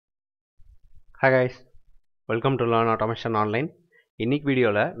Hi guys, welcome to Learn Automation Online. இன்னைக்கு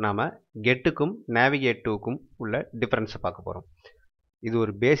வீடியோவில் நாம் கெட்டுக்கும் நேவிகேட் டூக்கும் உள்ள டிஃப்ரென்ஸை பார்க்க போகிறோம். இது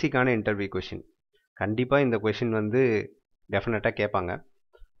ஒரு பேசிக்கான இன்டர்வியூ கொஷின். கண்டிப்பாக இந்த கொஷின் டெஃபினட்டாக கேட்பாங்க.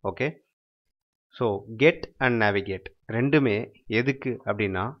 Okay, so get and navigate ரெண்டுமே எதுக்கு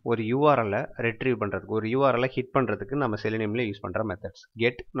அப்படின்னா ஒரு யூஆர்எல்லை ரெட்ரீவ் பண்ணுறதுக்கு, ஒரு யூஆர்எல்லை ஹிட் பண்ணுறதுக்கு நம்ம செலினியமில் யூஸ் பண்ணுற மெத்தட்ஸ்.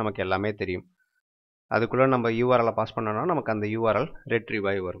 கெட் நமக்கு எல்லாமே தெரியும். அதுக்குள்ளே நம்ம யூஆர்எல்லை பாஸ் பண்ணோன்னா நமக்கு அந்த யூஆர்எல் ரெட்ரீவ்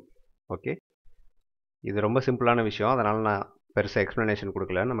ஆகி வரும். ஓகே, இது ரொம்ப சிம்பிளான விஷயம், அதனால் நான் பெருசாக எக்ஸ்ப்ளனேஷன்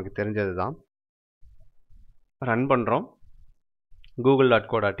கொடுக்கல, நமக்கு தெரிஞ்சது தான். ரன் பண்ணுறோம்.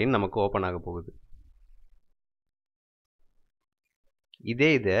 google.co.in நமக்கு ஓப்பன் ஆக போகுது. இதை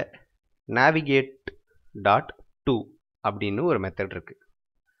navigate.to அப்படின்னு ஒரு மெத்தட் இருக்கு.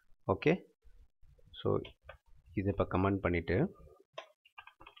 ஓகே, ஸோ இதை இப்போ கமெண்ட் பண்ணிவிட்டு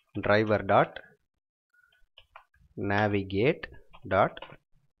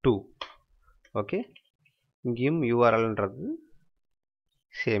driver.navigate.to ஓகே, இங்கேயும் யூஆர்எல்ன்றது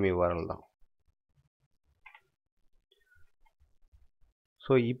சேம் யூஆர்எல் தான்.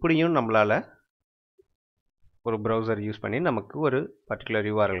 ஸோ இப்படியும் நம்மளால் ஒரு ப்ரௌசர் யூஸ் பண்ணி நமக்கு ஒரு பர்டிகுலர்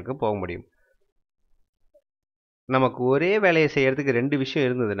யூஆர்எலுக்கு போக முடியும். நமக்கு ஒரே வேலையை செய்யறதுக்கு ரெண்டு விஷயம்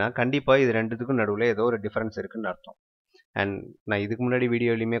இருந்ததுன்னா கண்டிப்பாக இது ரெண்டுத்துக்கும் நடுவில் ஏதோ ஒரு டிஃப்ரென்ஸ் இருக்குன்னு அர்த்தம். அண்ட் நான் இதுக்கு முன்னாடி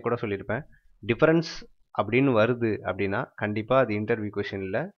வீடியோலையுமே கூட சொல்லியிருப்பேன், டிஃப்ரென்ஸ் அப்படின்னு வருது அப்படின்னா கண்டிப்பாக அது இன்டர்வியூ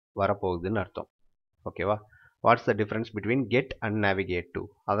கொஷனில் வரப்போகுதுன்னு அர்த்தம். ஓகேவா? What's the difference between get and navigate to,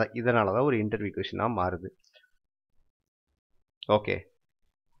 அதான் இதனால தான் ஒரு இன்டர்வியூ கொஷனாக மாறுது. ஓகே,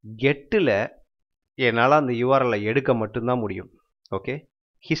 கெட்டில் என்னால் அந்த யூஆர்எல்லை எடுக்க மட்டும்தான் முடியும். ஓகே,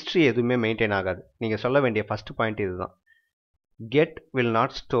 ஹிஸ்ட்ரி எதுவுமே மெயின்டைன் ஆகாது. நீங்கள் சொல்ல வேண்டிய ஃபஸ்ட் பாயிண்ட் இதுதான். Get will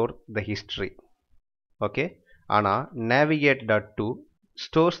not store the history. Okay, ஆனால் navigate.to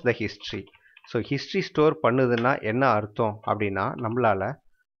stores the history. So history store பண்ணுதுன்னா என்ன அர்த்தம் அப்படின்னா நம்மளால்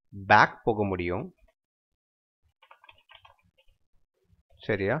பேக் போக முடியும்.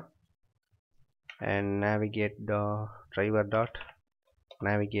 சரியா? அண்ட்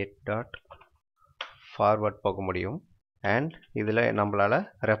driver.navigate.forward போக முடியும். அண்ட் இதில் நம்மளால்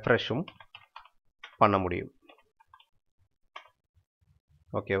ரெஃப்ரெஷும் பண்ண முடியும்.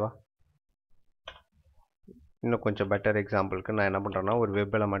 ஓகேவா? இன்னும் கொஞ்சம் பெட்டர் எக்ஸாம்பிளுக்கு நான் என்ன பண்ணுறேன்னா ஒரு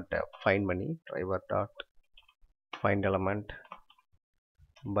வெப் எலமெண்ட்டை ஃபைண்ட் பண்ணி driver.find element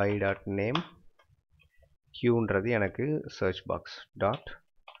by.name queuன்றது எனக்கு search box dot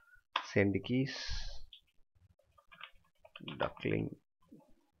send keys duckling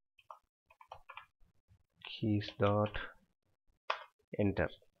keys dot enter.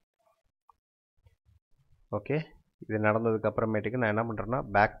 Okay, இது நடந்ததுக்கு அப்புறமேட்டுக்கு நான் என்ன பண்ணுறேன்னா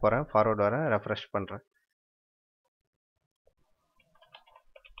பேக் போகிறேன், ஃபார்வர்ட் வரேன், ரெஃப்ரெஷ் பண்ணுறேன்.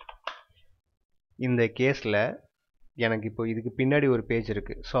 இந்த கேஸில் எனக்கு இப்போ இதுக்கு பின்னாடி ஒரு பேஜ்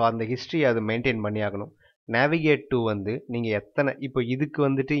இருக்குது. ஸோ அந்த ஹிஸ்ட்ரி அது மெயின்டைன் பண்ணி ஆகணும். நேவிகேட் டு நீங்கள் எத்தனை இப்போ இதுக்கு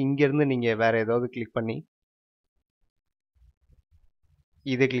இங்கேருந்து நீங்கள் வேறு ஏதாவது கிளிக் பண்ணி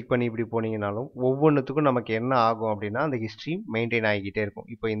இதை கிளிக் பண்ணி இப்படி போனீங்கனாலும் ஒவ்வொன்றுத்துக்கும் நமக்கு என்ன ஆகும் அப்படின்னா அந்த ஹிஸ்ட்ரி மெயின்டைன் ஆகிக்கிட்டே இருக்கும்.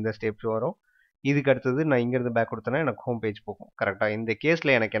 இப்போ இந்த ஸ்டெப்ஸ் வரும், இதுக்கு அடுத்தது நான் இங்கேருந்து பேக் கொடுத்தேன்னா எனக்கு ஹோம் பேஜ் போகும். கரெக்டாக இந்த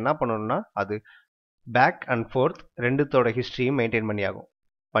கேஸில் எனக்கு என்ன பண்ணணும்னா அது back and fourth ரெண்டுத்தோட ஹிஸ்ட்ரியும் maintain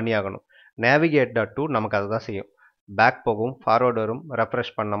பண்ணியாகணும். navigate.to நமக்கு அதை தான் செய்யும். பேக் போகும், ஃபார்வர்டு வரும்,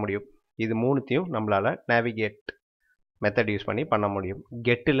 ரெஃப்ரெஷ் பண்ண முடியும். இது மூணுத்தையும் நம்மளால் நேவிகேட் மெத்தட் யூஸ் பண்ணி பண்ண முடியும்.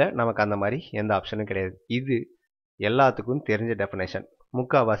 கெட்டில் நமக்கு அந்த மாதிரி எந்த ஆப்ஷனும் கிடையாது. இது எல்லாத்துக்கும் தெரிஞ்ச டெஃபினேஷன்.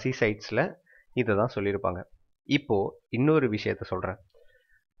 முக்கால்வாசி சைட்ஸில் இதை தான் சொல்லியிருப்பாங்க. இப்போது இன்னொரு விஷயத்த சொல்கிறேன்.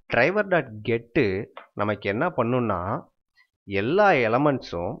 driver.get நமக்கு என்ன பண்ணுன்னா எல்லா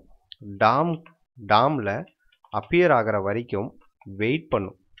எலமெண்ட்ஸும் டாமில் அப்பியர் ஆகிற வரைக்கும் வெயிட்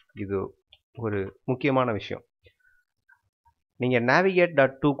பண்ணும். இது ஒரு முக்கியமான விஷயம். நீங்கள்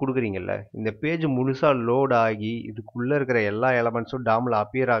navigate.to கொடுக்குறீங்கல்ல, இந்த பேஜ் முழுசாக லோட் ஆகி இதுக்குள்ளே இருக்கிற எல்லா எலமெண்ட்ஸும் டாமில்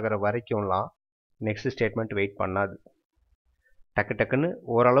அப்பியர் ஆகிற வரைக்கும்லாம் நெக்ஸ்ட் ஸ்டேட்மெண்ட் வெயிட் பண்ணாது. டக்குன்னு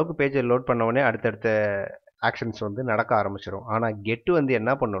ஓரளவுக்கு பேஜை லோட் பண்ணவுடனே அடுத்தடுத்த ஆக்ஷன்ஸ் நடக்க ஆரம்பிச்சிடும். ஆனால் கெட்டு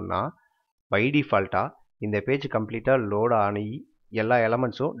என்ன பண்ணுன்னா பை டிஃபால்ட்டாக இந்த பேஜ் கம்ப்ளீட்டாக லோட் ஆகி எல்லா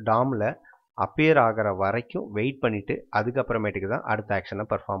எலமெண்ட்ஸும் டாமில் அப்பியர் ஆகிற வரைக்கும் வெயிட் பண்ணிவிட்டு அதுக்கப்புறமேட்டுக்கு தான் அடுத்த ஆக்ஷனை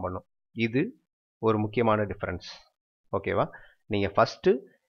பர்ஃபார்ம் பண்ணும். இது ஒரு முக்கியமான டிஃப்ரென்ஸ். ஓகேவா? நீங்கள் ஃபஸ்ட்டு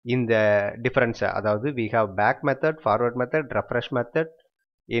இந்த டிஃப்ரென்ஸை, அதாவது we have back method, forward method, refresh method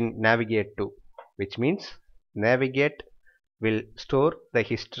in navigate.to, which means navigate will store the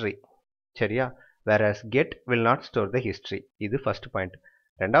history. சரியா? whereas get will not store the history. இது ஃபர்ஸ்ட் பாயிண்ட்.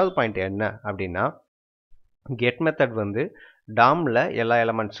 ரெண்டாவது பாயிண்ட் என்ன அப்படின்னா get மெத்தட் டாமில் எல்லா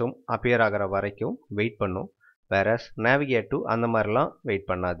எலமெண்ட்ஸும் அப்பியர் ஆகிற வரைக்கும் வெயிட் பண்ணும். whereas navigate.to அந்த மாதிரிலாம் வெயிட்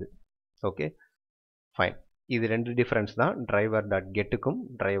பண்ணாது. Okay, fine. இது ரெண்டு டிஃப்ரென்ஸ் தான் driver dot கெட்டுக்கும்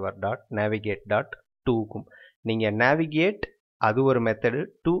driver dot navigate dot டூக்கும். நீங்கள் நேவிகேட் அது ஒரு மெத்தடு,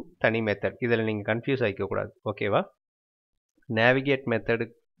 டூ தனி மெத்தட். இதில் நீங்கள் கன்ஃபியூஸ் ஆகிக்கக்கூடாது. ஓகேவா? நேவிகேட் மெத்தடு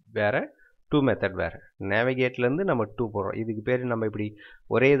வேறு, டூ மெத்தட் வேறு. நேவிகேட்லேருந்து நம்ம டூ போடுறோம். இதுக்கு பேர் நம்ம இப்படி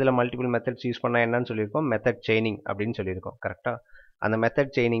ஒரே இதில் மல்டிபிள் மெத்தட்ஸ் யூஸ் பண்ணால் என்னன்னு சொல்லியிருக்கோம்? மெத்தட் செயினிங் அப்படின்னு சொல்லியிருக்கோம். கரெக்டாக? அந்த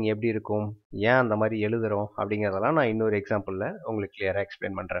மெத்தட் செயினிங் எப்படி இருக்கும், ஏன் அந்த மாதிரி எழுதுகிறோம் அப்படிங்கிறதெல்லாம் நான் இன்னொரு எக்ஸாம்பிளில் உங்களுக்கு கிளியராக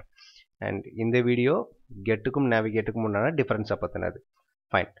எக்ஸ்பிளைன் பண்ணுறேன். அண்ட் இந்த வீடியோ கெட்டுக்கும் நேவிகேட்டுக்கும் உண்டான டிஃப்ரென்ஸை பற்றினது.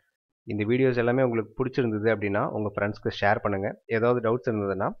 ஃபைன். இந்த வீடியோஸ் எல்லாமே உங்களுக்கு பிடிச்சிருந்தது அப்படின்னா உங்கள் ஃப்ரெண்ட்ஸ்க்கு ஷேர் பண்ணுங்கள். ஏதாவது டவுட்ஸ்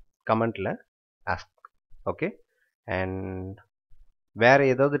இருந்ததுன்னா கமெண்ட்டில் ஆஸ்க். ஓகே? அண்ட் வேறு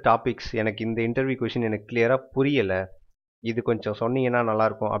ஏதாவது டாபிக்ஸ், எனக்கு இந்த இன்டர்வியூ கொஷின் எனக்கு கிளியராக புரியலை, இது கொஞ்சம் சொன்னீங்கன்னா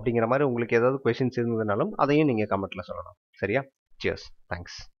நல்லாயிருக்கும் அப்படிங்கிற மாதிரி உங்களுக்கு ஏதாவது கொஷின்ஸ் இருந்ததுனாலும் அதையும் நீங்கள் கமெண்ட்டில் சொல்லலாம். சரியா? சியர்ஸ்.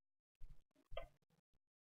 தேங்க்ஸ்.